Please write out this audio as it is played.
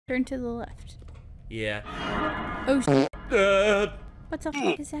Turn to the left. Yeah. Oh, what the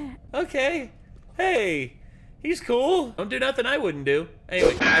fuck is that? Okay. Hey, he's cool. Don't do nothing I wouldn't do.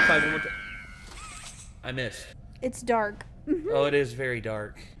 Anyway, high five one more time. I missed. It's dark. Oh, it is very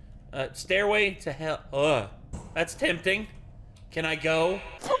dark. Stairway to hell. Ugh. That's tempting. Can I go?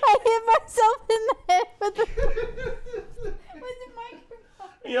 I hit myself in the head with the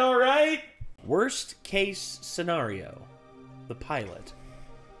microphone. You alright? Worst case scenario. The pilot.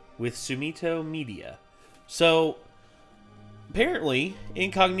 With Sumito Media. So, apparently,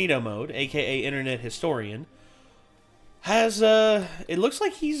 Incognito Mode, aka Internet Historian, has, it looks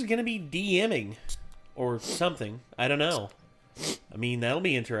like he's gonna be DMing. Or something. I don't know. I mean, that'll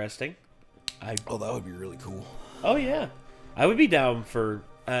be interesting. Oh, that would be really cool. Oh, yeah. I would be down for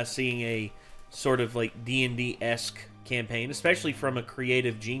seeing a sort of like D&D-esque campaign, especially from a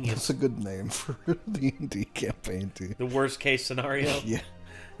creative genius. That's a good name for a D&D campaign, too. The worst case scenario? Yeah.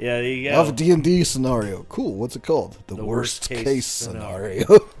 Yeah, there you go. I have a D&D scenario. Cool. What's it called? The worst case scenario.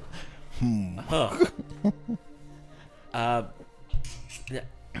 Huh.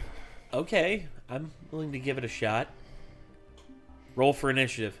 Okay. I'm willing to give it a shot. Roll for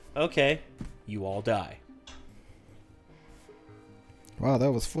initiative. Okay. You all die. Wow,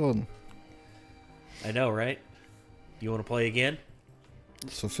 that was fun. I know, right? You want to play again?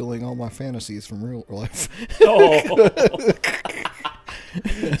 It's fulfilling all my fantasies from real life. Oh.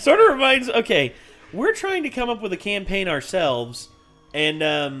 Sort of reminds... Okay, we're trying to come up with a campaign ourselves,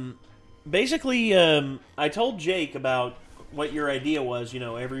 and basically, I told Jake about what your idea was. You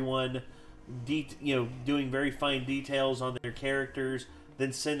know, everyone, doing very fine details on their characters,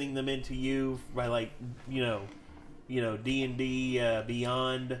 then sending them into you by like, D&D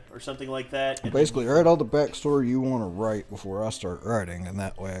Beyond or something like that. And basically, write all the backstory you want to write before I start writing, and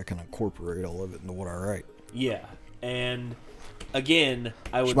that way I can incorporate all of it into what I write. Yeah, and again,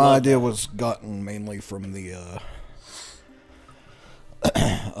 I would. My idea was gotten mainly from the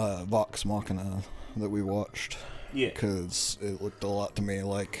Vox Machina that we watched. Yeah, because it looked a lot to me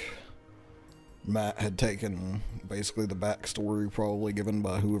like Matt had taken basically the backstory probably given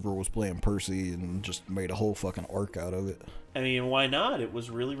by whoever was playing Percy and just made a whole fucking arc out of it. I mean, why not? It was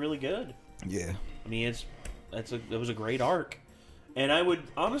really, really good. Yeah. I mean, it was a great arc. And I would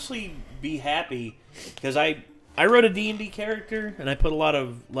honestly be happy because I wrote a D&D character and I put a lot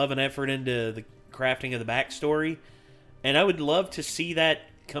of love and effort into the crafting of the backstory. And I would love to see that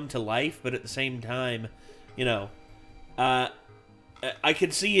come to life, but at the same time, I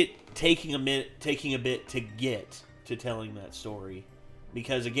could see it taking a bit to get to telling that story,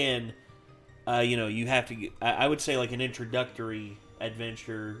 because again, you have to. I would say like an introductory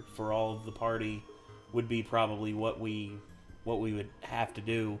adventure for all of the party would be probably what we would have to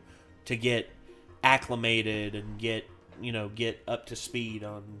do to get acclimated and get up to speed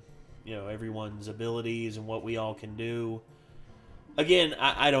on everyone's abilities and what we all can do. Again,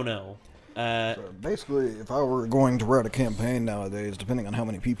 I don't know. So basically, if I were going to write a campaign nowadays, depending on how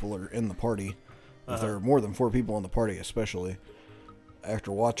many people are in the party, if there are more than 4 people in the party especially,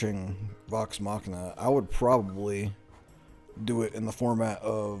 after watching Vox Machina, I would probably do it in the format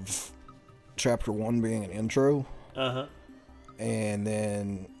of Chapter 1 being an intro, and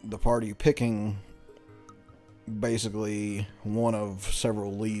then the party picking basically one of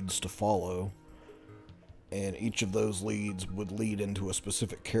several leads to follow. And each of those leads would lead into a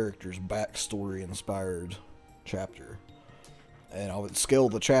specific character's backstory-inspired chapter. And I would scale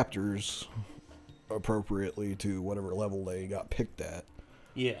the chapters appropriately to whatever level they got picked at.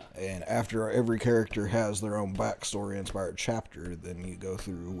 Yeah. And after every character has their own backstory-inspired chapter, then you go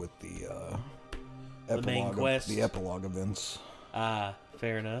through with the epilogue events. Ah,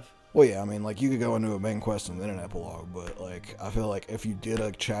 fair enough. Well, yeah, I mean, like, you could go into a main quest and then an epilogue, but, like, I feel like if you did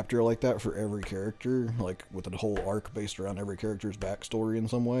a chapter like that for every character, like, with a whole arc based around every character's backstory in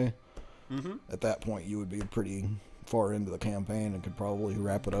some way, at that point you would be pretty far into the campaign and could probably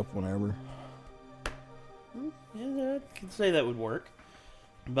wrap it up whenever. Yeah, I can say that would work.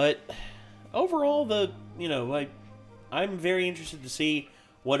 But overall, I'm very interested to see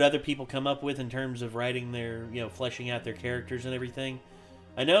what other people come up with in terms of writing their, fleshing out their characters and everything.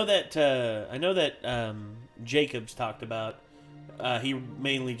 I know that Jacobs talked about. He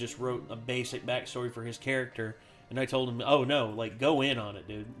mainly just wrote a basic backstory for his character, and I told him, "Oh no, like go in on it,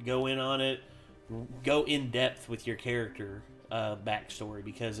 dude. Go in on it. Go in depth with your character backstory,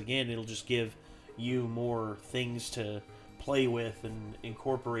 because again, it'll just give you more things to play with and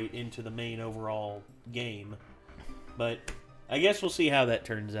incorporate into the main overall game." But I guess we'll see how that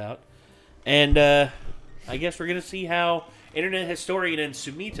turns out, and I guess we're gonna see how Internet Historian and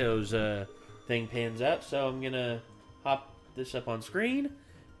Sumito's thing pans out. So I'm gonna hop this up on screen,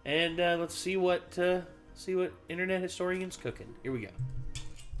 and let's see what internet historian's cooking. Here we go.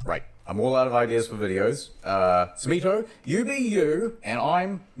 Right. I'm all out of ideas for videos. Smito, you be you, and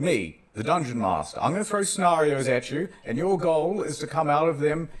I'm me, the Dungeon Master. I'm going to throw scenarios at you, and your goal is to come out of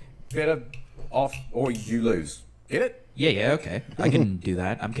them better off, or you lose. Get it? Yeah, okay. I can do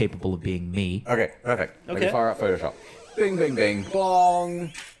that. I'm capable of being me. Okay, perfect. Let me Okay. fire up Photoshop. Bing, bing, bing,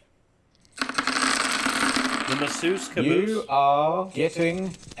 bong. The masseuse caboose. You are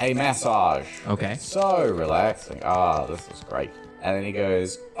getting a massage. Okay. So relaxing. Ah, this is great. And then he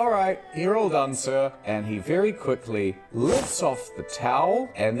goes, all right, you're all done, sir. And he very quickly lifts off the towel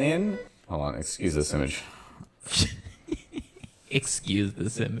and then... Hold on, excuse this image. Excuse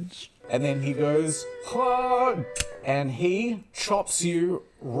this image. And then he goes, "Hard," and he chops you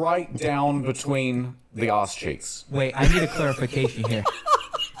right down between the ass cheeks. Wait, I need a clarification here.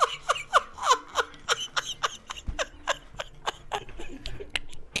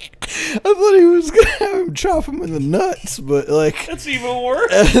 I thought he was gonna have him chop him in the nuts, but like That's even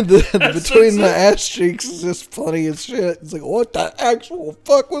worse. and then That's between so the ass cheeks is just funny as shit. It's like, what the actual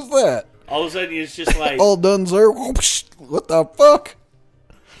fuck was that? All of a sudden, it's just like All done, sir. What the fuck?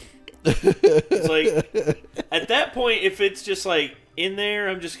 it's like at that point, if it's just like in there,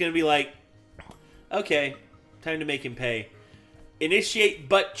 I'm just gonna be like, okay, time to make him pay. Initiate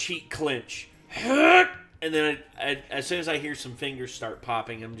butt cheek clinch, and then as soon as I hear some fingers start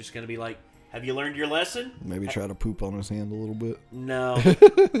popping, I'm just gonna be like, have you learned your lesson? Maybe try to poop on his hand a little bit. No,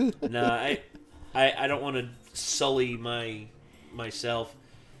 no, I don't want to sully myself.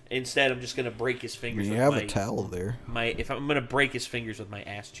 Instead, I'm just gonna break his fingers. You with have my, a towel there. if I'm gonna break his fingers with my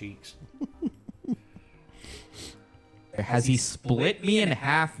ass cheeks. Has he split me in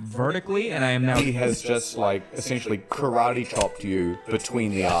half vertically, and I am now... He has just, like, essentially karate chopped you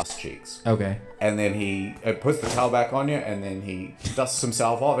between the ass cheeks. Okay. And then he puts the towel back on you, and then he dusts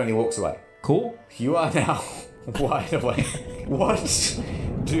himself off, and he walks away. Cool. You are now wide awake. What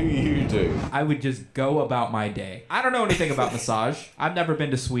do you do? I would just go about my day. I don't know anything about massage. I've never been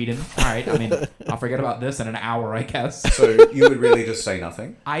to Sweden. All right, I mean, I'll forget about this in an hour, I guess. So you would really just say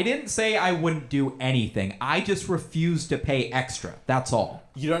nothing? I didn't say I wouldn't do anything. I just refused to pay extra. That's all.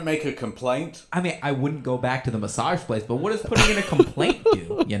 You don't make a complaint? I mean, I wouldn't go back to the massage place, but what does putting in a complaint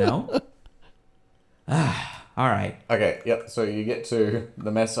do, you know? All right. Okay, yep, so you get to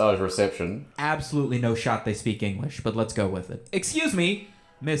the massage reception. Absolutely no shot they speak English, but let's go with it. Excuse me,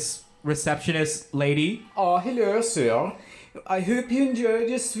 Miss Receptionist Lady. Oh, hello, sir. I hope you enjoyed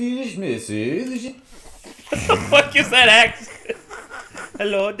your Swedish massage. What the fuck is that accent?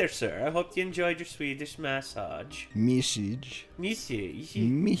 Hello there, sir. I hope you enjoyed your Swedish massage. Message. Message.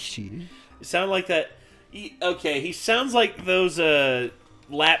 Message. Sound like that. Okay, he sounds like those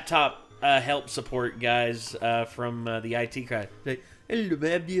laptop help support guys from the IT crowd. Like, hello, may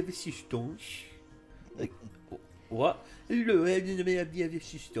I have your assistance? Like, what? Hello, may I have your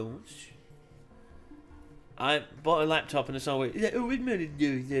assistance? I bought a laptop and it's all like, oh, what kind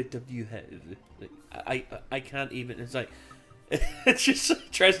of laptop do you have? Like, I can't even. It's like, it just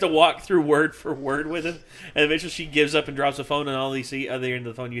tries to walk through word for word with him, and eventually she gives up and drops the phone, and all you see other end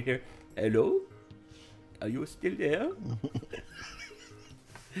of the phone you hear, hello? Are you still there?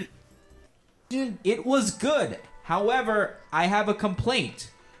 It was good. However, I have a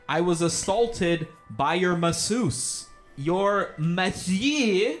complaint. I was assaulted by your masseuse. Your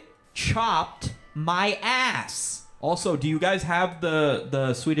monsieur chopped my ass. Also, do you guys have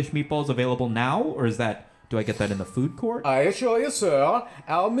the Swedish meatballs available now, or is that... Do I get that in the food court? I assure you, sir,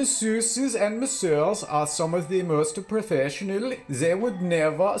 our masseuses and masseurs are some of the most professional. They would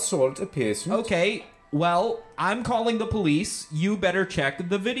never assault a patient. Okay, well, I'm calling the police. You better check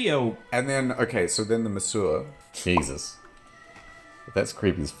the video. And then, okay, so then the masseur. Jesus. That's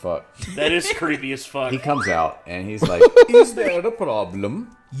creepy as fuck. That is creepy as fuck. He comes out and he's like, is there a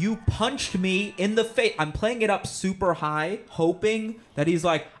problem? You punched me in the face. I'm playing it up super high, hoping that he's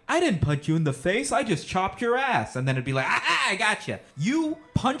like, I didn't punch you in the face. I just chopped your ass. And then it'd be like, I gotcha. You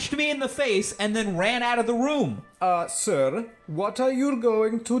punched me in the face and then ran out of the room. Sir, what are you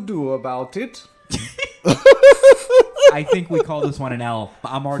going to do about it? I think we call this one an L.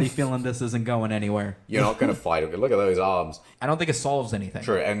 I'm already feeling this isn't going anywhere. You're not going to fight him. Look at those arms. I don't think it solves anything.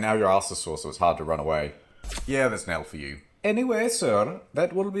 True, and now your ass is sore, so it's hard to run away. Yeah, that's an L for you. Anyway, sir,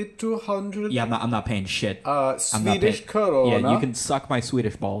 that will be 200. Yeah, I'm not paying shit. Swedish corona. Yeah, you can suck my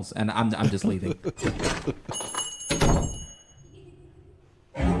Swedish balls, and I'm just leaving.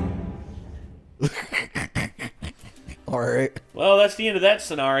 Alright. Well, that's the end of that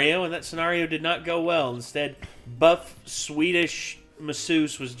scenario, and that scenario did not go well. Instead, buff Swedish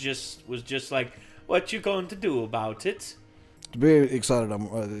masseuse was just like, what you going to do about it? To be excited,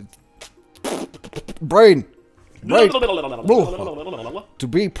 I'm brain. To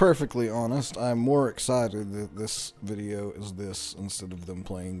be perfectly honest, I'm more excited that this video is this instead of them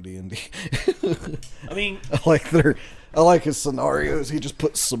playing D&D. I mean, I like his scenarios. He just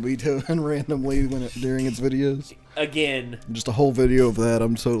puts Subito in randomly during its videos. Again, just a whole video of that.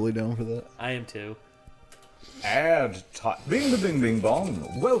 I'm totally down for that. I am too. And bing bing bing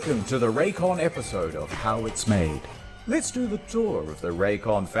bong. Welcome to the Raycon episode of How It's Made. Let's do the tour of the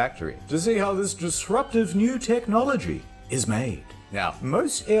Raycon factory to see how this disruptive new technology is made. Now,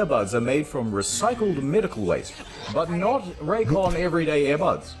 most earbuds are made from recycled medical waste, but not Raycon everyday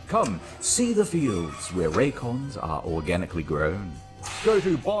earbuds. Come, see the fields where Raycons are organically grown. Go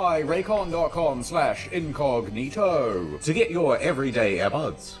to buyraycon.com/incognito to get your everyday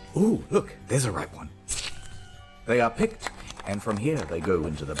earbuds. Ooh, look, there's a ripe one. They are picked, and from here they go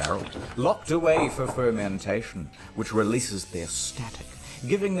into the barrel, locked away for fermentation, which releases their static,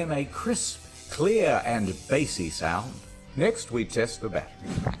 giving them a crisp, clear, and bassy sound. Next, we test the battery.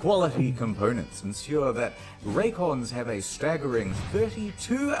 Quality components ensure that Raycons have a staggering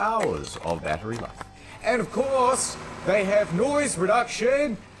 32 hours of battery life. And of course, they have noise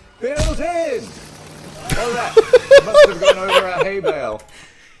reduction built in! Oh, that must have gone over a hay bale.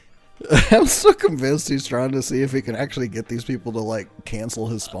 I'm so convinced he's trying to see if he can actually get these people to, like, cancel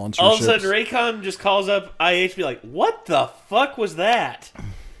his sponsorships. All of a sudden, Raycon just calls up IH, be like, "What the fuck was that?" And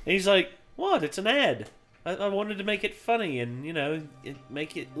he's like, "What? It's an ad. I wanted to make it funny and, you know,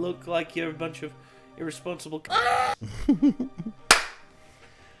 make it look like you're a bunch of irresponsible."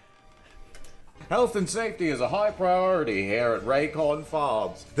 Health and safety is a high priority here at Raycon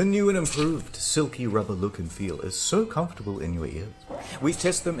Farms. The new and improved silky rubber look and feel is so comfortable in your ears. We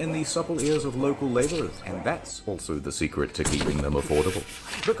test them in the supple ears of local laborers, and that's also the secret to keeping them affordable.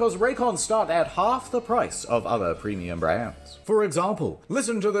 Because Raycons start at half the price of other premium brands. For example,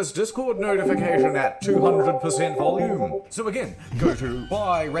 listen to this Discord notification at 200% volume. So again, go to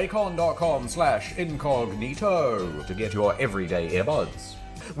buyraycon.com/incognito to get your everyday earbuds.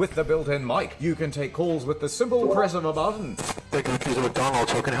 With the built-in mic, you can take calls with the simple press of a button. They confuse a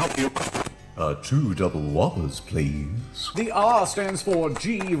McDonald's, how can I help you? 2 double whoppers, please. The R stands for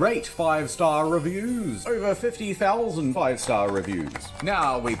G-Rate 5-star reviews. Over 50,000 5-star reviews.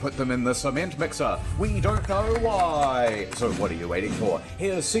 Now we put them in the cement mixer. We don't know why. So what are you waiting for?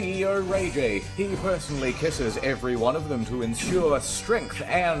 Here's CEO Ray J. He personally kisses every one of them to ensure strength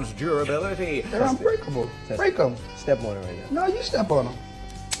and durability. They're unbreakable. Break them. Step on it right now. No, you step on them.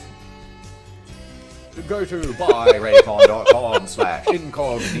 Go to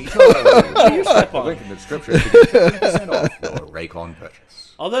buyraycon.com/incognito. Check the link in the description to get 50% off your Raycon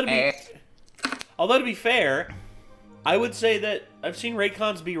purchase. Although to be fair, I would say that I've seen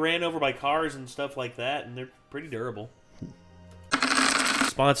Raycons be ran over by cars and stuff like that, and they're pretty durable.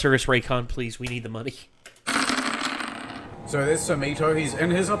 Sponsor us, Raycon, please. We need the money. So there's Samito, he's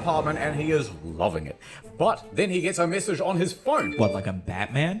in his apartment and he is loving it. But then he gets a message on his phone. What, like I'm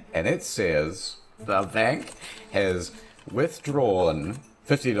Batman? And it says, the bank has withdrawn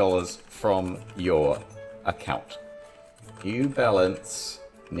 $50 from your account. You balance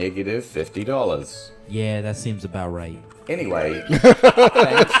negative $50. Yeah, that seems about right. Anyway,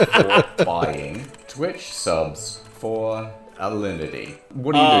 thanks for buying Twitch subs for Acoleyte.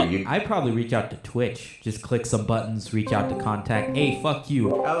 What do you do? I'd probably reach out to Twitch. Just click some buttons, reach out to contact. Hey, fuck you.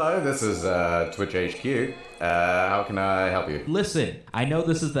 Hello, this is Twitch HQ. How can I help you? Listen, I know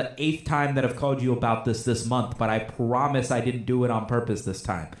this is the 8th time that I've called you about this month, but I promise I didn't do it on purpose this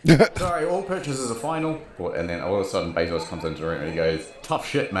time. Sorry, all purchases are final. And then all of a sudden Bezos comes into the room and he goes, "Tough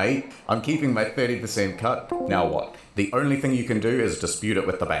shit, mate. I'm keeping my 30% cut. Now what? The only thing you can do is dispute it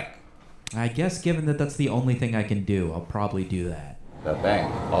with the bank." I guess given that that's the only thing I can do, I'll probably do that. The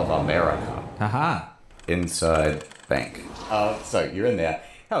Bank of America. Haha. Inside bank. So you're in there.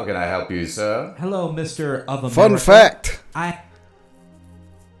 How can I help you, sir? Hello, Mr. of America. Fun fact. I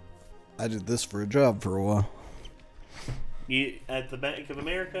did this for a job for a while. You at the Bank of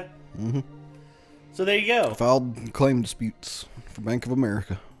America? Mm-hmm. So there you go. Filed claim disputes for Bank of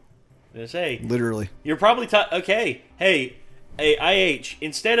America. I say, Literally. you're probably okay. Hey, IH,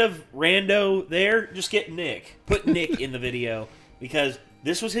 instead of Rando there, just get Nick. Put Nick in the video because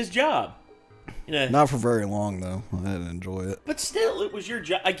this was his job. You know, Not for very long though. I didn't enjoy it. but still, it was your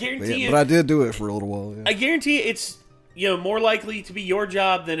job. I guarantee But I did do it for a little while. Yeah. I guarantee it's more likely to be your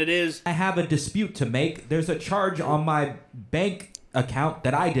job than it is. have a dispute to make. There's a charge on my bank account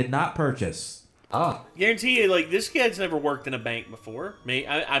that I did not purchase. Guarantee you, like this guy's never worked in a bank before.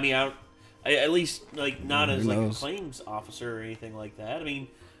 I mean, at least like not as like a claims officer or anything like that. I mean,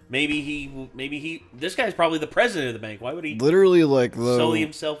 Maybe he. This guy's probably the president of the bank. Why would he Literally, like, sully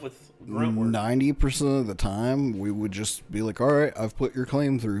himself with grunt work? 90% of the time, we would just be like, all right, I've put your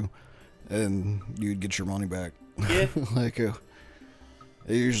claim through, and you'd get your money back. Yeah. Like, it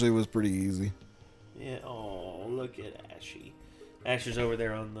usually was pretty easy. Yeah. Oh, look at Ashy. Asher's over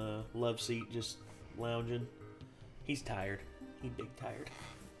there on the love seat, just lounging. He's tired. He's big tired.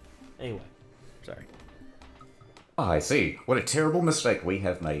 Anyway, sorry. Oh, I see. What a terrible mistake we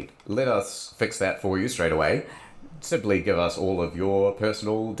have made. Let us fix that for you straight away. Simply give us all of your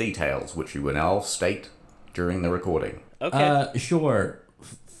personal details, which you will now state during the recording. Okay. Sure.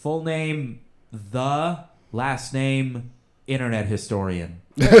 Full name, last name, internet historian.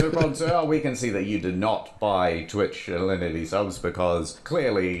 No problem, sir. We can see that you did not buy Twitch Alinity subs because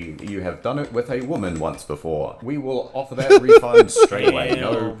clearly you have done it with a woman once before. We will offer that refund straight away.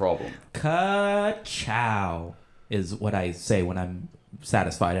 No problem. Ka-chow is what I say when I'm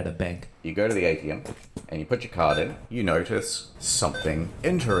satisfied at a bank. You go to the ATM and you put your card in. You notice something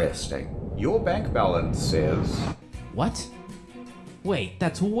interesting. Your bank balance says... What? Wait,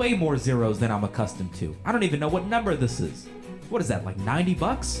 that's way more zeros than I'm accustomed to. I don't even know what number this is. What is that, like 90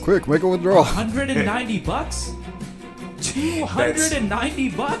 bucks? Quick, make a withdrawal. 190 bucks? 290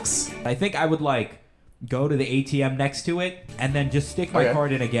 bucks? I think I would like go to the ATM next to it and then just stick my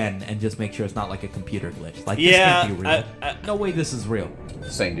card in again and just make sure it's not like a computer glitch. Like, this can't be real. No way this is real.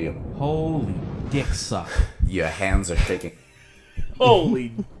 Same deal. Holy dick suck. Your hands are shaking.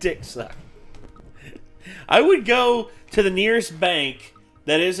 Holy dick suck. I would go to the nearest bank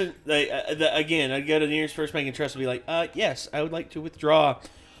that isn't... again, I'd go to the nearest First Bank and Trust and be like, yes, I would like to withdraw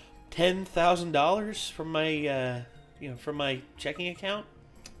 $10,000 from my, from my checking account.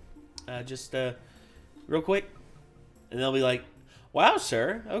 Real quick. And they'll be like, wow,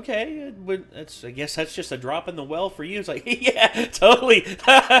 sir, okay. I guess that's just a drop in the well for you. It's like, yeah, totally. Can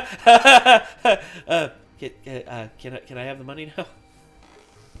I have the money now?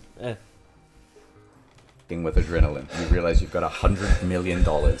 With adrenaline, you realize you've got $100 million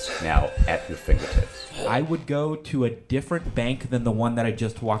now at your fingertips. I would go to a different bank than the one that I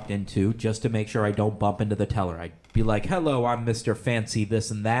just walked into just to make sure I don't bump into the teller. I'd be like, hello, I'm Mr. Fancy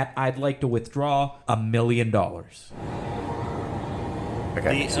this and that. I'd like to withdraw $1 million. Okay,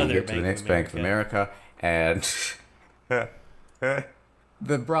 so you get to the next Bank of America, and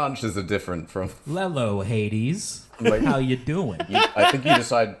the branches are different from... Hello, Hades. Like, how you doing? I think you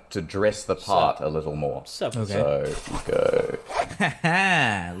decide to dress the part a little more. Okay. So you go...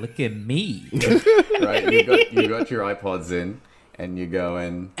 Haha, look at me. Right, you got your iPods in, and you go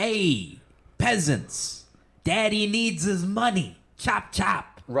in... Hey, peasants. Daddy needs his money. Chop,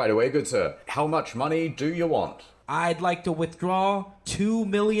 chop. Right away, good sir. How much money do you want? I'd like to withdraw $2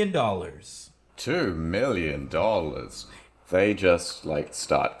 million. $2 million? They just, like,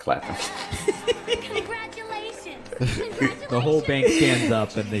 start clapping. Congratulations! The whole bank stands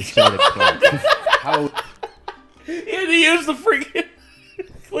up and they started clapping. How... He had to use the freaking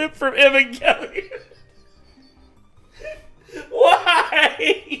clip from Evan Kelly.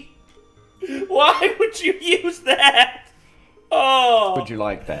 Why? Why would you use that? Oh. Would you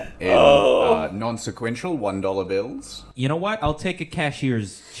like that? In non-sequential $1 bills? You know what? I'll take a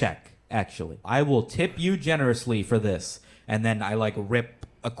cashier's check, actually. I will tip you generously for this. And then I, like, rip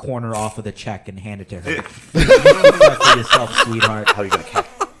a corner off of the check and hand it to her. You don't do that for yourself, sweetheart. How are you going to catch?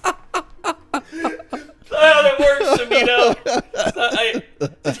 That's how that works, Amino.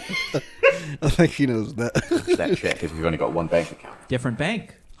 I think he knows that. That check if you've only got one bank account. Different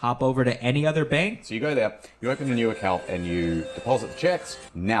bank. Hop over to any other bank. So you go there, you open a new account, and you deposit the checks.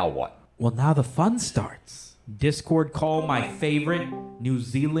 Now what? Well, now the fun starts. Discord call my favorite New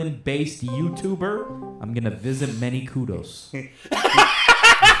Zealand-based YouTuber. I'm going to visit many kudos.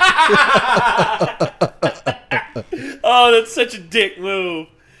 Oh, that's such a dick move.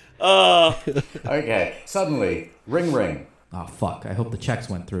 Okay, suddenly, ring ring. Oh, fuck. I hope the checks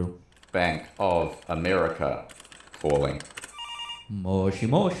went through. Bank of America calling. Moshi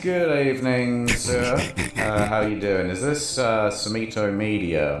mosh. Good evening, sir. How you doing? Is this Samito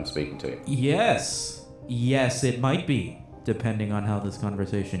Media I'm speaking to? Yes. Yes, it might be, depending on how this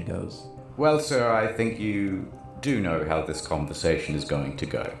conversation goes. Well, sir, I think you do know how this conversation is going to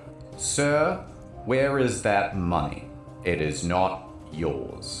go. Sir, where is that money? It is not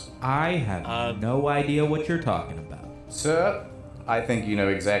yours. I have no idea what you're talking about. Sir, I think you know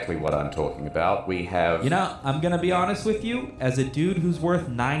exactly what I'm talking about. We have... You know, I'm gonna be honest with you. As a dude who's worth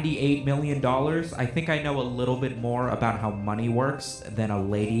 $98 million, I think I know a little bit more about how money works than a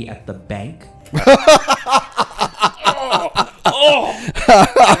lady at the bank.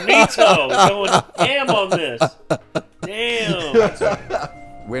 Nito going ham on this. Damn.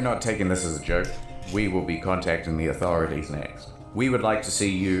 we're not taking this as a joke. We will be contacting the authorities next. We would like to see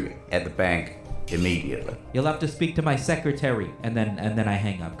you at the bank immediately. You'll have to speak to my secretary, and then I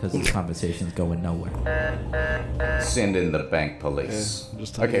hang up because the conversation's going nowhere. Send in the bank police.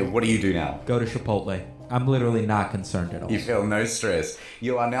 Yeah, okay, what do you do now? Go to Chipotle. I'm literally not concerned at all. You feel no stress.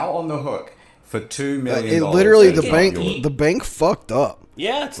 You are now on the hook for $2 million. Literally, that the bank fucked up.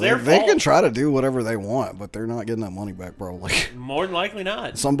 Yeah, it's their They fault. can try to do whatever they want, but they're not getting that money back, bro. Like, More than likely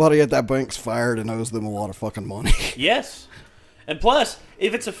not. somebody at that bank's fired and owes them a lot of fucking money. Yes. And plus,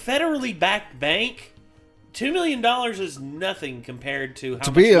 if it's a federally backed bank, $2 million is nothing compared to how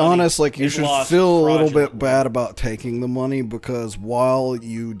To much be money honest, like, you is should lost feel a little bit fraudulently. bad about taking the money, because while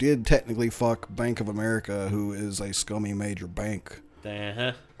you did technically fuck Bank of America, who is a scummy major bank,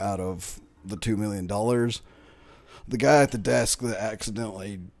 Uh-huh. out of the $2 million, the guy at the desk that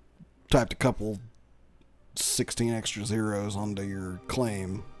accidentally typed a couple 16 extra zeros onto your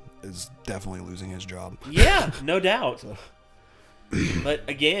claim is definitely losing his job. Yeah, no doubt. But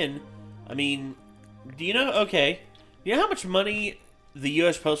again, I mean, do you know how much money the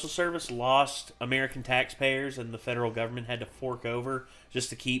U.S. Postal Service lost American taxpayers and the federal government had to fork over just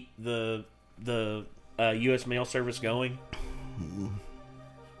to keep the U.S. mail service going?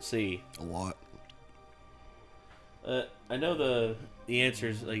 Let's see. A lot. I know the answer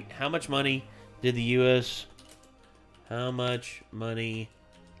is, like, how much money did the U.S. How much money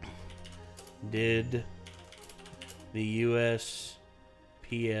did the USPS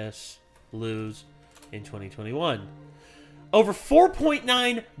lose in 2021? Over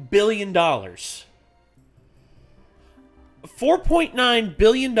 $4.9 billion. $4.9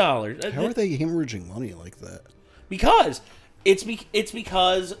 billion. How are they hemorrhaging money like that? Because it's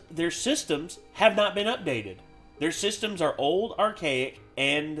because their systems have not been updated. Their systems are old, archaic,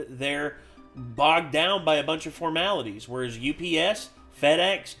 and they're bogged down by a bunch of formalities. Whereas UPS,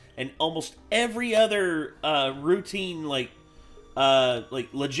 FedEx, and almost every other routine like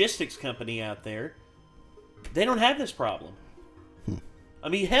logistics company out there, they don't have this problem. I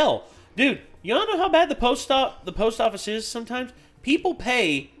mean, hell, dude, you all know how bad the post office is sometimes? People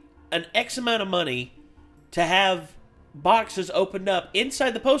pay an X amount of money to have boxes opened up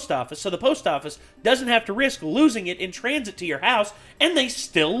inside the post office so the post office doesn't have to risk losing it in transit to your house, and they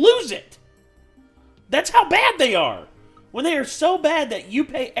still lose it. That's how bad they are. When they are so bad that you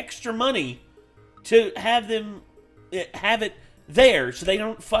pay extra money to have them have it there so they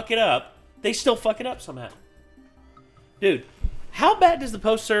don't fuck it up, they still fuck it up somehow. Dude, how bad does the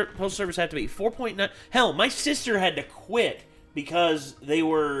Postal Service have to be? 4.9. Hell, my sister had to quit because they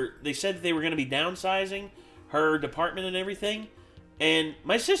said that they were going to be downsizing her department and everything, and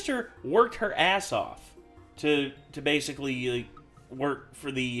my sister worked her ass off to basically, like, work for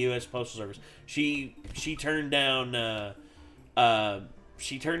the U.S. Postal Service. She turned down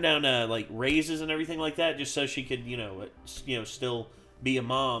like raises and everything like that just so she could still be a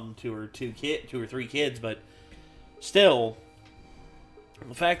mom to her two or three kids. But still,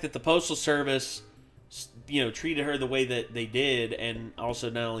 the fact that the Postal Service treated her the way that they did, and also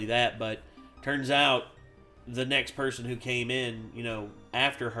not only that, but turns out the next person who came in,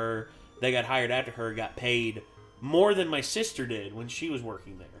 after her, they got hired after her, got paid more than my sister did when she was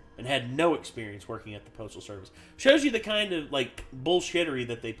working there and had no experience working at the Postal Service. Shows you the kind of, like, bullshittery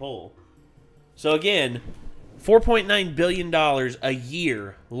that they pull. So again, $4.9 billion a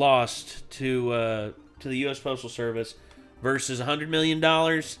year lost to the U.S. Postal Service versus $100 million.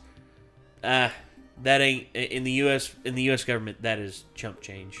 That ain't in the U.S. government. That is chump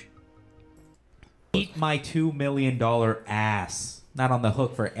change. Eat my $2 million ass. Not on the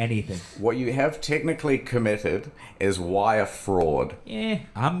hook for anything. What you have technically committed is wire fraud.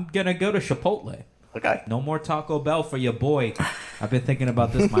 I'm gonna go to Chipotle. Okay. No more Taco Bell for your boy. I've been thinking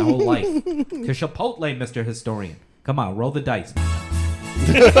about this my whole life. To Chipotle, Mr. Historian. Come on, roll the dice.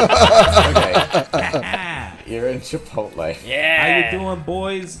 Okay. You're in Chipotle. Yeah. How you doing,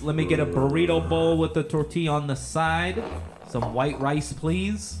 boys? Let me get a burrito bowl with the tortilla on the side. Some white rice,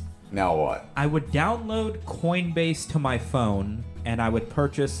 please. Now what? I would download Coinbase to my phone, and I would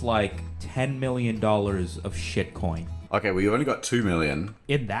purchase like $10 million of shitcoin. Okay, well, you only got 2 million.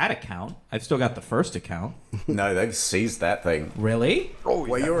 In that account. I've still got the first account. No, they've seized that thing. Really? Oh,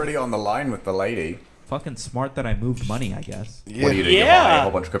 well, you're already on the line with the lady. Fucking smart that I moved money, I guess. What do you do? You buy a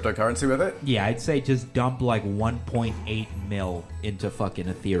whole bunch of cryptocurrency with it? Yeah, I'd say just dump like 1.8 mil into fucking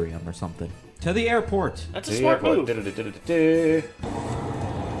Ethereum or something. To the airport. That's a smart move.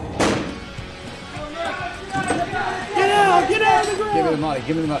 Get out of the ground! Give me the money,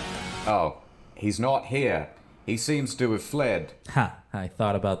 give me the money. Oh, he's not here. He seems to have fled. Ha, I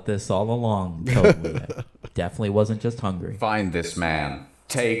thought about this all along. Totally. I definitely wasn't just hungry. Find this man.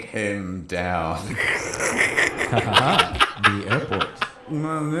 Take him down. The airport.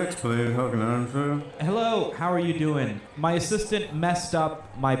 Next, please. How can I answer? Hello, how are you doing? My assistant messed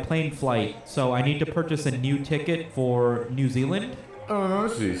up my plane flight, so I need to purchase a new ticket for New Zealand. Oh, I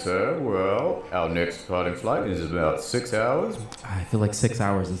see, sir. Well, our next departing flight is about 6 hours. I feel like 6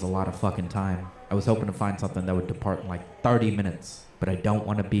 hours is a lot of fucking time. I was hoping to find something that would depart in like 30 minutes, but I don't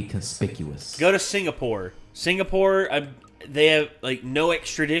want to be conspicuous. Go to Singapore. Singapore, they have like no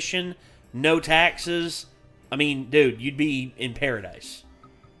extradition, no taxes. I mean, dude, you'd be in paradise.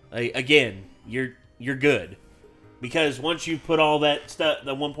 Like, again, you're good, because once you put all that stuff,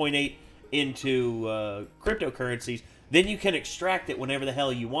 the 1.8 into cryptocurrencies, then you can extract it whenever the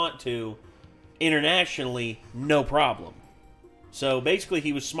hell you want to, internationally, no problem. So basically,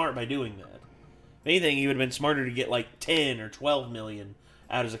 he was smart by doing that. If anything, he would have been smarter to get like 10 or 12 million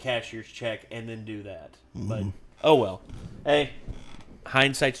out as a cashier's check and then do that. But oh well. Hey,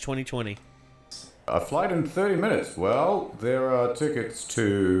 hindsight's 2020. A flight in 30 minutes. Well, there are tickets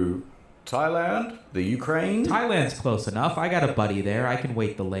to Thailand, the Ukraine. Thailand's close enough. I got a buddy there. I can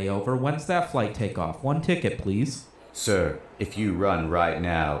wait the layover. When's that flight take off? One ticket, please. Sir, if you run right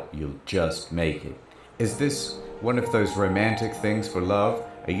now, you'll just make it. Is this one of those romantic things for love?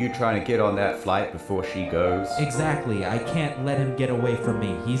 Are you trying to get on that flight before she goes? Exactly. I can't let him get away from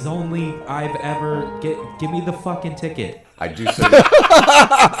me. He's only I've ever... Give me the fucking ticket. I do so. I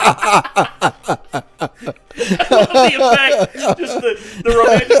love the effect, just the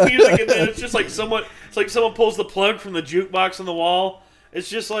romantic music, and then it's just like someone pulls the plug from the jukebox on the wall. It's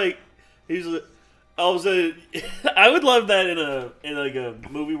just like I would love that in a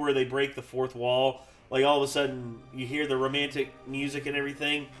movie where they break the fourth wall. Like all of a sudden you hear the romantic music and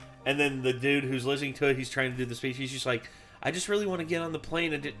everything, and then the dude who's listening to it, he's trying to do the speech. He's just like, I just really want to get on the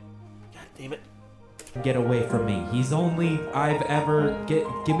plane and God damn it. Get away from me. He's only I've ever...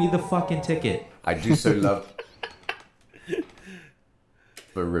 Give me the fucking ticket. I do so love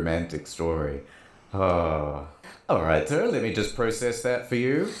a romantic story. Oh. Alright, sir, let me just process that for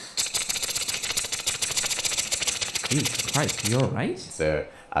you. Jesus Christ, you alright? Sir,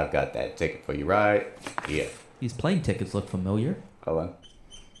 I've got that ticket for you right here. These plane tickets look familiar. Hold on.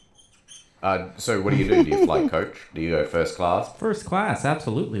 So what do you do? Do you fly coach? Do you go first class? First class,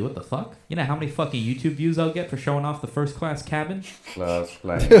 absolutely. What the fuck? You know how many fucking YouTube views I'll get for showing off the first class cabin? Class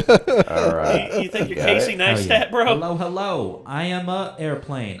plane. Alright. You think you're Casey Neistat, bro? Hello, hello. I am a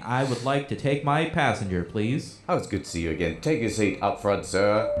airplane. I would like to take my passenger, please. Oh, it's good to see you again. Take your seat up front,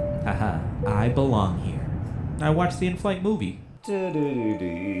 sir. Haha, I belong here. I watched the in-flight movie.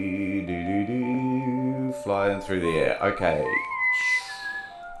 Flying through the air. Okay.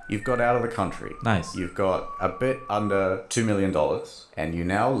 You've got out of the country. Nice. You've got a bit under $2 million, and you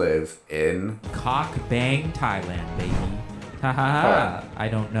now live in... Cock Bang, Thailand, baby. Haha, I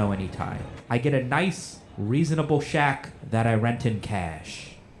don't know any Thai. I get a nice, reasonable shack that I rent in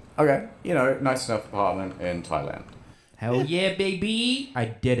cash. Okay, you know, nice enough apartment in Thailand. Hell yeah, baby! I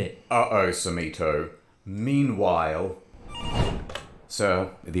did it. Uh-oh, Samito. Meanwhile...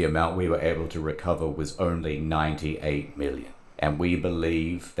 Sir, the amount we were able to recover was only 98 million. And we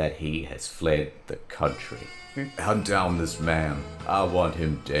believe that he has fled the country. Hunt down this man. I want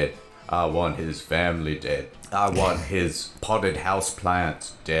him dead. I want his family dead. I want his potted house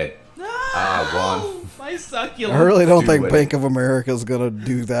plants dead. I want... My succulent. I really don't think it. Bank of America's gonna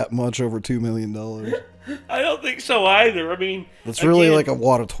do that much over $2 million. I don't think so either. I mean, It's really again, like a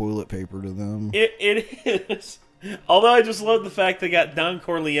wad of toilet paper to them. It is. Although I just love the fact they got Don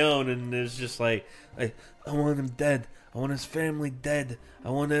Corleone, and it's just like, I want him dead. I want his family dead. I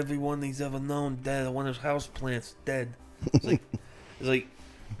want everyone he's ever known dead. I want his houseplants dead. It's like,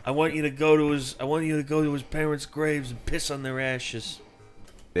 I want you to go to his parents' graves and piss on their ashes.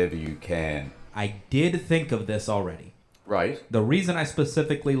 Whatever you can. I did think of this already. Right. The reason I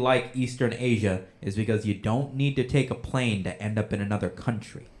specifically like Eastern Asia is because you don't need to take a plane to end up in another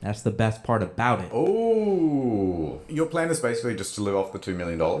country. That's the best part about it. Oh. Your plan is basically just to live off the $2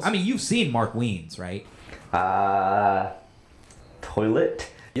 million? I mean, you've seen Mark Wiens, right?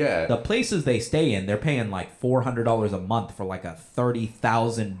 Toilet? Yeah. The places they stay in, they're paying like $400 a month for like a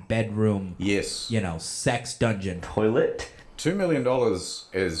 30,000 bedroom, Yes. sex dungeon. Toilet? $2 million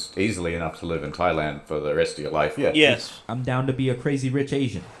is easily enough to live in Thailand for the rest of your life, yeah. Yes. I'm down to be a crazy rich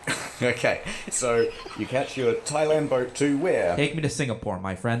Asian. Okay, so you catch your Thailand boat to where? Take me to Singapore,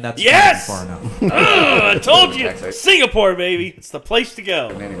 my friend. That's Yes! far enough. I told you, Exactly. Singapore, baby. It's the place to go.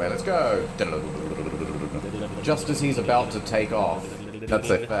 Anyway, let's go. Just as he's about to take off. Not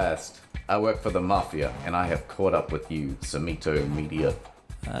so fast. I work for the Mafia, and I have caught up with you, Samito Media.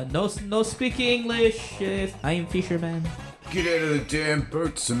 No speak English. I am fisherman. Get out of the damn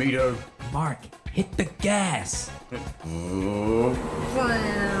boat, Samito. Mark, hit the gas.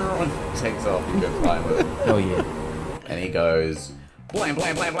 Takes off, you go flying with it. Oh, yeah. And he goes, blam,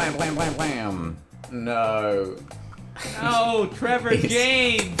 blam, blam, blam, blam, blam, blam. No. Oh, Trevor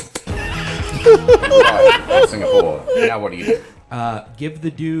James. Right, Singapore. Now what do you do? Give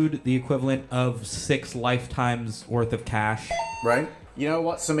the dude the equivalent of 6 lifetimes worth of cash. Right? You know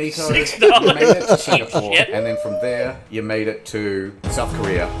what, Samito? $6. You made it to Singapore, Shit. and then from there, you made it to South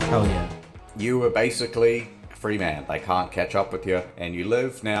Korea. Hell yeah. You were basically a free man. They can't catch up with you, and you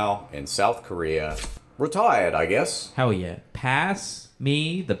live now in South Korea. Retired, I guess. Hell yeah. Pass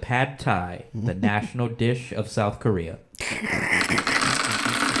me the pad thai, the national dish of South Korea.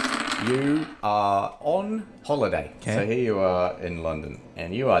 You are on holiday. Okay. So here you are in London,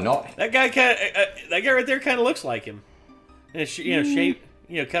 and you are not. That guy right there kind of looks like him. And shape,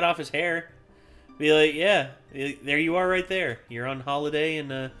 cut off his hair. Be like, yeah, there you are right there. You're on holiday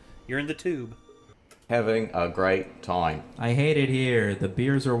and you're in the tube. Having a great time. I hate it here. The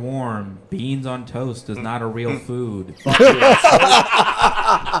beers are warm. Beans on toast is not a real food.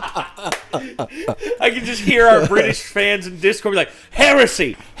 I can just hear our British fans in Discord be like,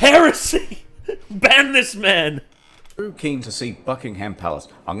 heresy! Heresy! Ban this man! Too keen to see Buckingham Palace.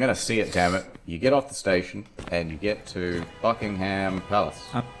 I'm gonna see it, damn it. You get off the station and you get to Buckingham Palace.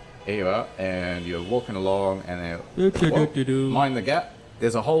 Here you are, and you're walking along, and mind the gap.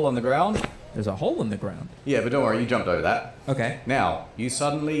 There's a hole on the ground. There's a hole in the ground. Yeah, but don't worry, you jumped over that. Okay. Now, you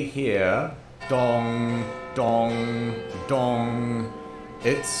suddenly hear dong, dong, dong.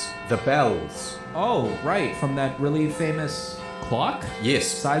 It's the bells. Oh, right. From that really famous clock? Yes.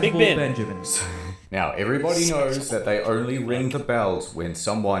 Sizable Big Ben. Benjamins. Now, everybody knows that they only ring the bells when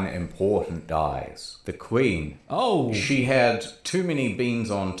someone important dies. The Queen. Oh. She had too many beans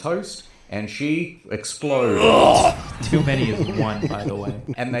on toast, and she exploded. Too many is one, by the way.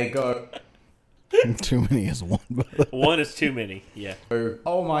 And they go, Too many is one. One is too many, yeah.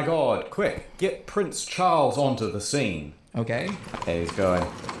 oh my god, quick, get Prince Charles onto the scene. Okay. And he's going,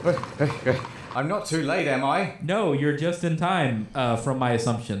 I'm not too late, am I? No, you're just in time from my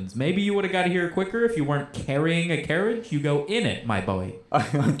assumptions. Maybe you would have got here quicker if you weren't carrying a carriage. You go in it, my boy.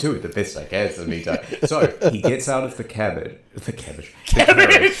 I'm doing the best I can, Samito. So, he gets out of the carriage,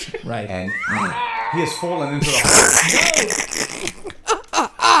 Right. and he has fallen into the hole.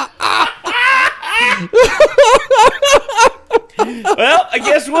 Well, I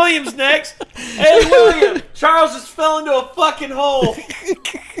guess William's next. Hey, William! Charles just fell into a fucking hole.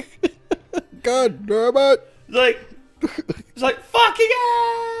 God damn it! It's like fucking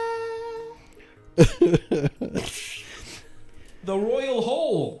The royal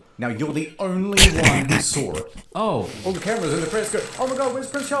hole. Now, you're the only one who saw it. Oh. All the cameras and the press go, oh my god, where's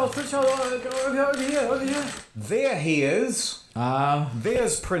Prince Charles? Prince Charles, over here, over here. There he is.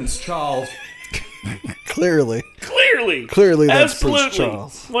 There's Prince Charles. Clearly. Clearly, that's absolutely, Prince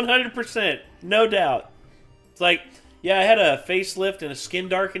Charles. 100%, no doubt. It's like, yeah, I had a facelift and a skin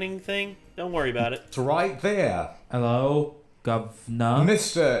darkening thing. Don't worry about it. It's right there. Hello, Governor.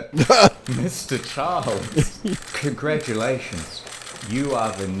 Mr. Charles. Congratulations. You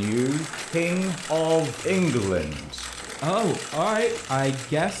are the new King of England. Oh, alright. I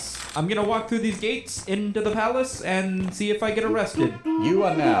guess I'm gonna walk through these gates into the palace and see if I get arrested. You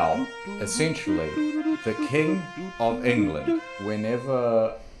are now, essentially, the King of England.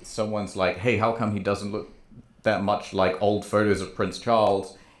 Whenever someone's like, hey, how come he doesn't look that much like old photos of Prince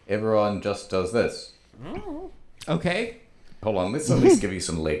Charles, everyone just does this. Okay. Hold on, let's at least give you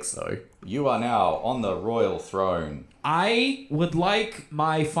some legs, though. You are now on the royal throne. I would like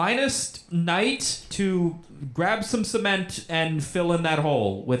my finest knight to grab some cement and fill in that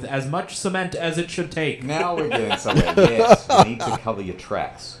hole with as much cement as it should take. Now we're getting somewhere. Yes, you need to cover your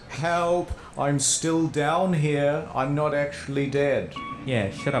tracks. Help! I'm still down here. I'm not actually dead.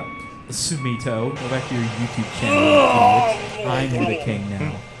 Yeah, shut up, Sumito. Go back to your YouTube channel. I'm the king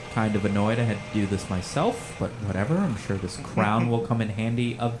now. Kind of annoyed I had to do this myself, but whatever. I'm sure this crown will come in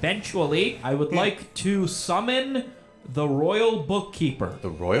handy eventually. I would like to summon the royal bookkeeper. The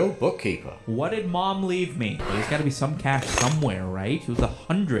royal bookkeeper? What did Mom leave me? There's got to be some cash somewhere, right? It was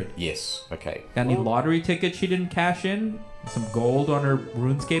 100. Yes, okay. Got any lottery tickets she didn't cash in? Some gold on her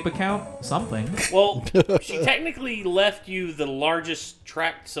RuneScape account? Something. Well, she technically left you the largest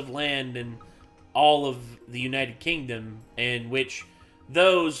tracts of land in all of the United Kingdom, in which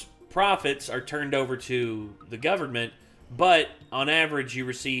those profits are turned over to the government, but on average you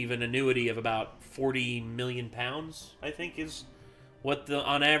receive an annuity of about 40 million pounds, I think is what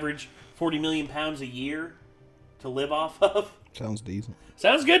on average 40 million pounds a year to live off of. Sounds decent.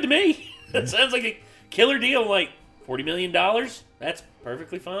 Sounds good to me. That sounds like a killer deal. Like, $40 million? That's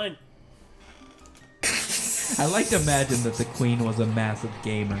perfectly fine. I like to imagine that the Queen was a massive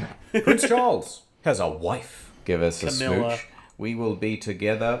gamer. Prince Charles has a wife. Give us a Camilla. smooch. We will be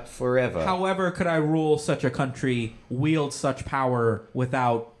together forever. However, could I rule such a country, wield such power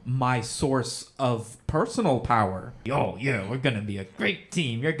without my source of personal power? Oh, yeah, we're gonna be a great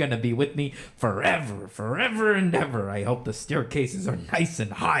team. You're gonna be with me forever, forever and ever. I hope the staircases are nice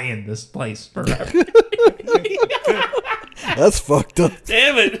and high in this place forever. That's fucked up.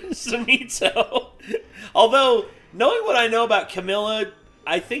 Damn it, Samito. Although, knowing what I know about Camilla,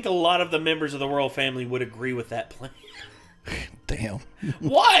 I think a lot of the members of the royal family would agree with that plan. Damn.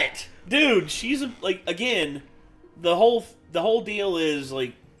 What? Dude, she's like, again, the whole deal is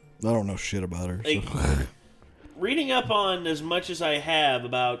like, I don't know shit about her. like So. reading up on as much as I have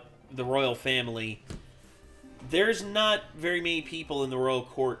about the royal family, there's not very many people in the royal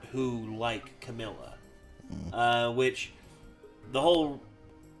court who like Camilla. Which the whole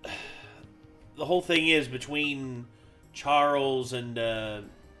thing is between Charles and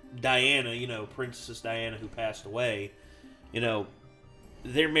Diana, you know, Princess Diana, who passed away. You know,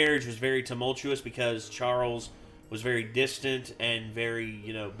 their marriage was very tumultuous because Charles was very distant and very,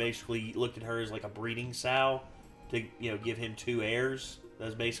 you know, basically looked at her as like a breeding sow to, you know, give him 2 heirs.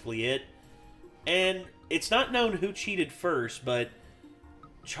 That's basically it. And it's not known who cheated first, but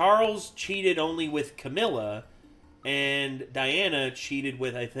Charles cheated only with Camilla, and Diana cheated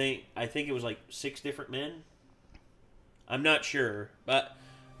with, I think it was like 6 different men. I'm not sure, but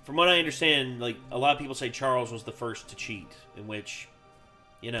from what I understand, like, a lot of people say Charles was the first to cheat, in which,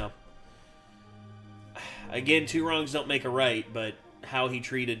 you know, again, 2 wrongs don't make a right, but how he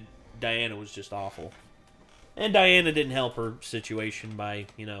treated Diana was just awful. And Diana didn't help her situation by,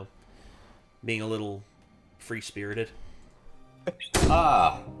 you know, being a little free-spirited.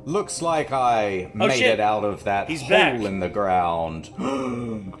 Ah, looks like I made shit. it out of that He's hole back. in the ground.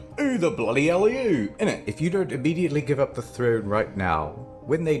 Ooh, the bloody hell are you? Innit, if you don't immediately give up the throne right now,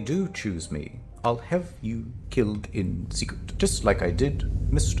 when they do choose me, I'll have you killed in secret, just like I did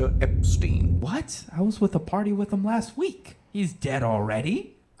Mr. Epstein. What? I was with a party with him last week. He's dead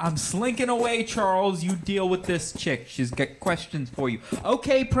already? I'm slinking away, Charles. You deal with this chick. She's got questions for you.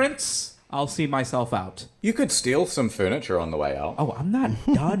 Okay, Prince. I'll see myself out. You could steal some furniture on the way out. Oh, I'm not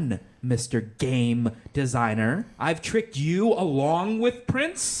done, Mr. Game Designer. I've tricked you along with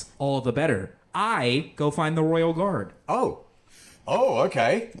Prince. All the better. I go find the Royal Guard. Oh,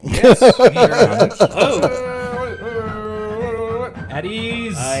 okay. Yes. At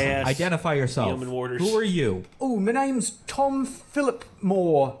ease. Yes. Identify yourself. Yeoman warders. Who are you? Oh, my name's Tom Philip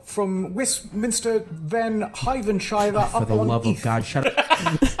Moore from Westminster Van Hyvenshire For the love of God, shut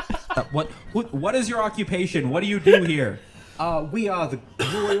up. What is your occupation? What do you do here? We are the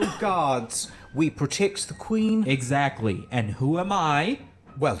Royal Guards. We protect the Queen. Exactly. And who am I?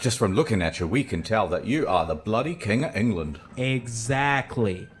 Well, just from looking at you, we can tell that you are the bloody King of England.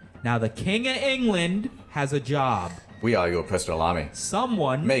 Exactly. Now, the King of England has a job. We are your personal army.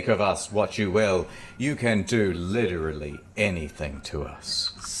 Someone... Make of us what you will. You can do literally anything to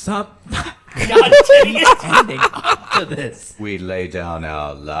us. God God dang it! ending up to this. We lay down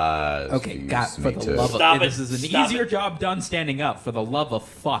our lives. Okay, you God, for the Smito. love of... Stop This it. is an Stop easier it. job done standing up, for the love of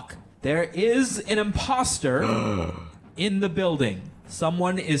fuck. There is an imposter in the building.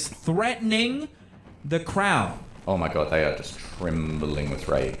 Someone is threatening the crown. Oh my god, they are just trembling with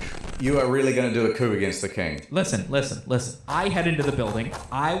rage. You are really going to do a coup against the king? Listen. I head into the building.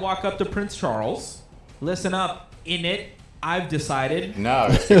 I walk up to Prince Charles. Listen up. In it, I've decided... No,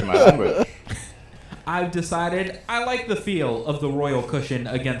 excuse my language. I've decided I like the feel of the royal cushion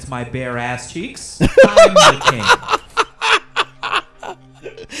against my bare ass cheeks. I'm the king.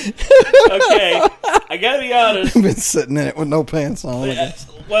 Okay, I gotta be honest. Been sitting in it with no pants on.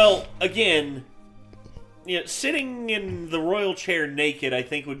 Well, again, you know, sitting in the royal chair naked, I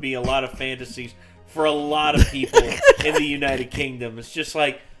think, would be a lot of fantasies for a lot of people in the United Kingdom. It's just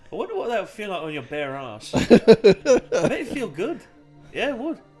like, I wonder what that would feel like on your bare ass. I bet it feel good. Yeah, it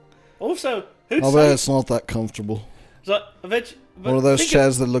would. Also, who'd I say... bet it's not that comfortable. So, I bet you, but One of those think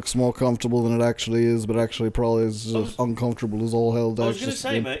chairs that looks more comfortable than it actually is, but actually probably is as uncomfortable as all hell. I was going to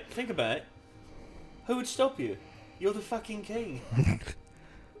say, mate, think about it. Who would stop you? You're the fucking king.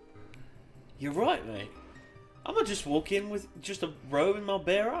 You're right, mate. I'm going to just walk in with just a robe in my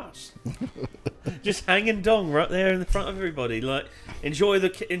bare ass. Just hanging dong right there in the front of everybody. Like, enjoy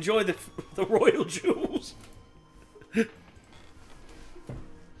the royal jewels.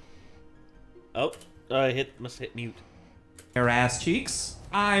 Oh, I must hit mute. Bare ass cheeks.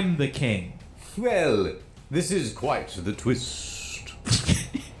 I'm the king. Well, this is quite the twist.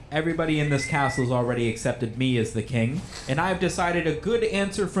 Everybody in this castle has already accepted me as the king, and I've decided a good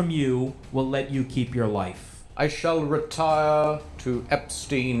answer from you will let you keep your life. I shall retire to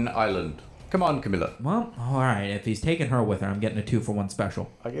Epstein Island. Come on, Camilla. Well, alright, if he's taking her with her, I'm getting a 2-for-1 special.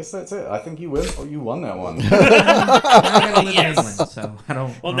 I guess that's it. I think you win. Oh, you won that one. I gotta live in Yes. England, so I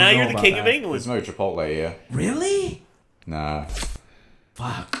don't. Well, I don't now know you're the about king that. of There's England. no Chipotle here. Really? Nah.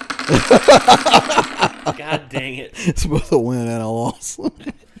 Fuck. God dang it! It's both a win and a loss.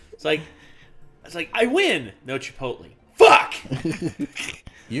 It's like I win. No Chipotle. Fuck.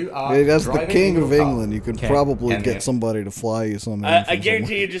 You are Hey, that's the driving king your of car. England. You could Okay. probably And get then- somebody to fly you something. I from guarantee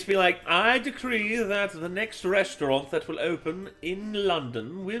somewhere. you just be like, I decree that the next restaurant that will open in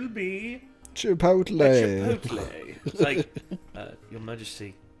London will be Chipotle. a Chipotle. It's like, Your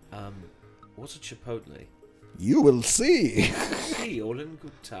Majesty, what's a Chipotle? You will see. See, all in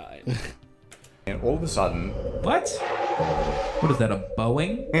good time. And all of a sudden, What? What is that, a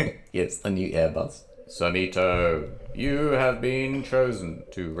Boeing? yes, the new Airbus. Samito, you have been chosen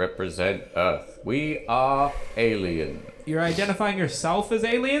to represent Earth. We are alien. You're identifying yourself as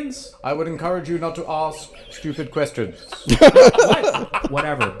aliens? I would encourage you not to ask stupid questions. What?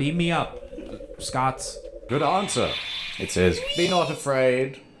 Whatever, beam me up. Scots. Good answer. It says, be not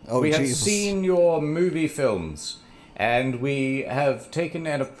afraid. Oh, we have Jesus. seen your movie films, and we have taken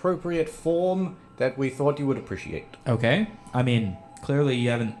an appropriate form that we thought you would appreciate. Okay. I mean, clearly you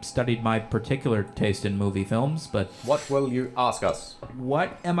haven't studied my particular taste in movie films, but What will you ask us?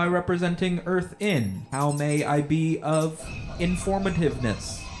 what am I representing Earth in? How may I be of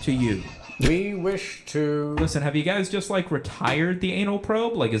informativeness to you? We wish to... Listen, have you guys just, like, retired the anal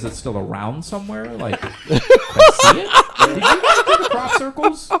probe? Like, is it still around somewhere? Like, can I see it? Did you guys do the crop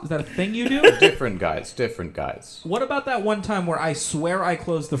circles? Is that a thing you do? Different guys. What about that one time where I swear I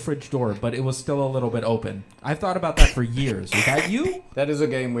closed the fridge door, but it was still a little bit open? I've thought about that for years. Was that you? That is a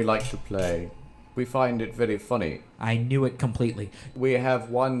game we like to play. We find it very funny. I knew it completely. We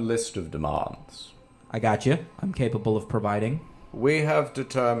have one list of demands. I got you. I'm capable of providing. We have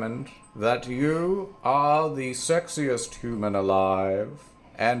determined that you are the sexiest human alive,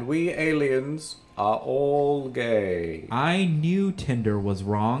 and we aliens are all gay. I knew Tinder was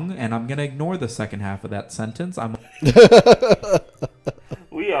wrong, and I'm gonna ignore the second half of that sentence. I'm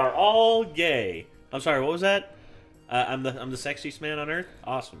We are all gay. I'm sorry, what was that? I'm the sexiest man on earth?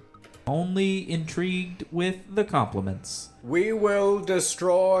 Awesome. only intrigued with the compliments. We will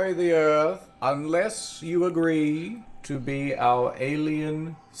destroy the Earth unless you agree to be our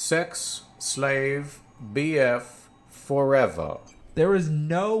alien sex slave BF forever. There is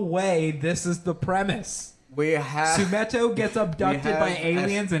no way this is the premise. We have... Sumeto gets abducted by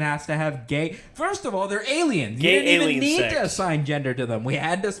aliens and has to have gay... First of all, they're aliens. Gay You didn't even alien need sex. to assign gender to them. We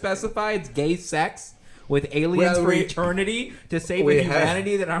had to specify it's gay sex with aliens Well, for we- eternity to save we a have-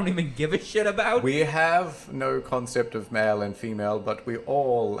 humanity that I don't even give a shit about. We have no concept of male and female, but we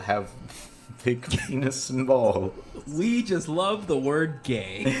all have big penis and ball. We just love the word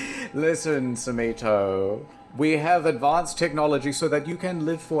gay. Listen, Samito. We have advanced technology so that you can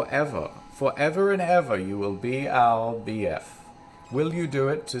live forever. Forever and ever you will be our BF. Will you do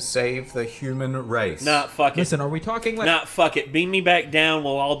it to save the human race? Nah, fuck it. Listen, are we talking like... Nah, fuck it. Beam me back down.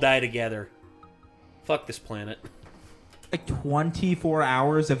 We'll all die together. Fuck this planet. like 24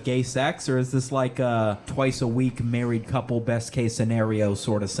 hours of gay sex, or is this like a twice a week married couple best case scenario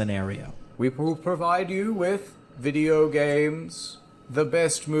sort of scenario? We will provide you with video games, the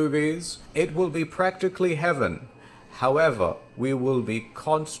best movies. It will be practically heaven. However, we will be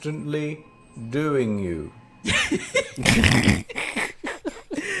constantly doing you.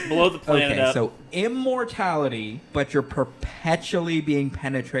 Blow the planet Okay, up. so immortality, but you're perpetually being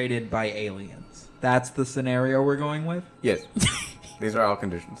penetrated by aliens. That's the scenario we're going with? Yes. These are our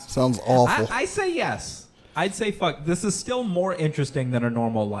conditions. Sounds awful. I say yes. I'd say fuck. This is still more interesting than a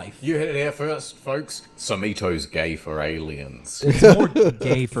normal life. You hit it here first, folks. Samito's gay for aliens. It's more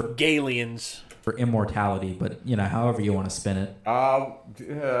gay for Galians. immortality, but you know, however you want to spin it.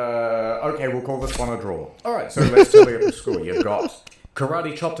 Okay, we'll call this one a draw. Alright, so let's tell you the score. You've got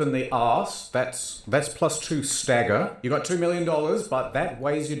karate chopped in the arse. That's +2 stagger. You got $2 million, but that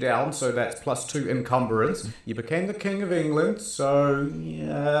weighs you down, so that's +2 encumbrance. You became the King of England, so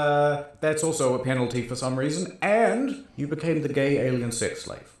yeah, that's also a penalty for some reason. And you became the gay alien sex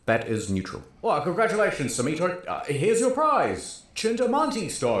slave. That is neutral. Well, congratulations, Samito. Here's your prize.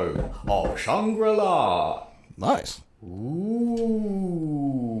 Chintamanti Stone of Shangri-La. Nice.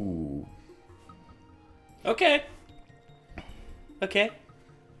 Ooh. Okay. Okay.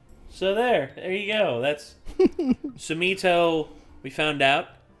 So there you go. That's Sumito. We found out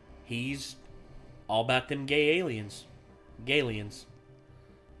he's all about them gay aliens. Galians.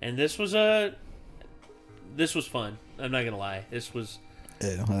 And this was fun. I'm not gonna lie. Yeah,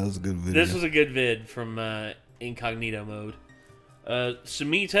 that was a good video. This was a good vid from incognito mode.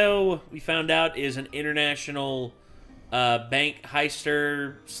 Sumito, we found out, is an international bank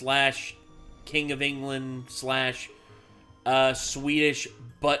heister / King of England / Swedish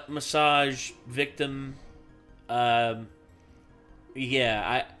butt massage victim. Yeah,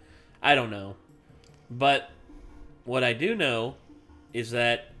 I don't know. But what I do know is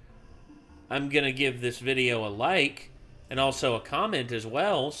that I'm going to give this video a like and also a comment as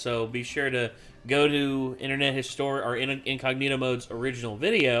well. So be sure to go to Internet Histor or Incognito Mode's original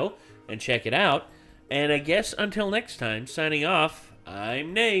video and check it out. And I guess until next time, signing off,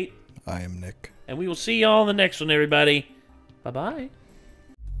 I'm Nate. I am Nick. And we will see y'all in the next one, everybody. Bye-bye.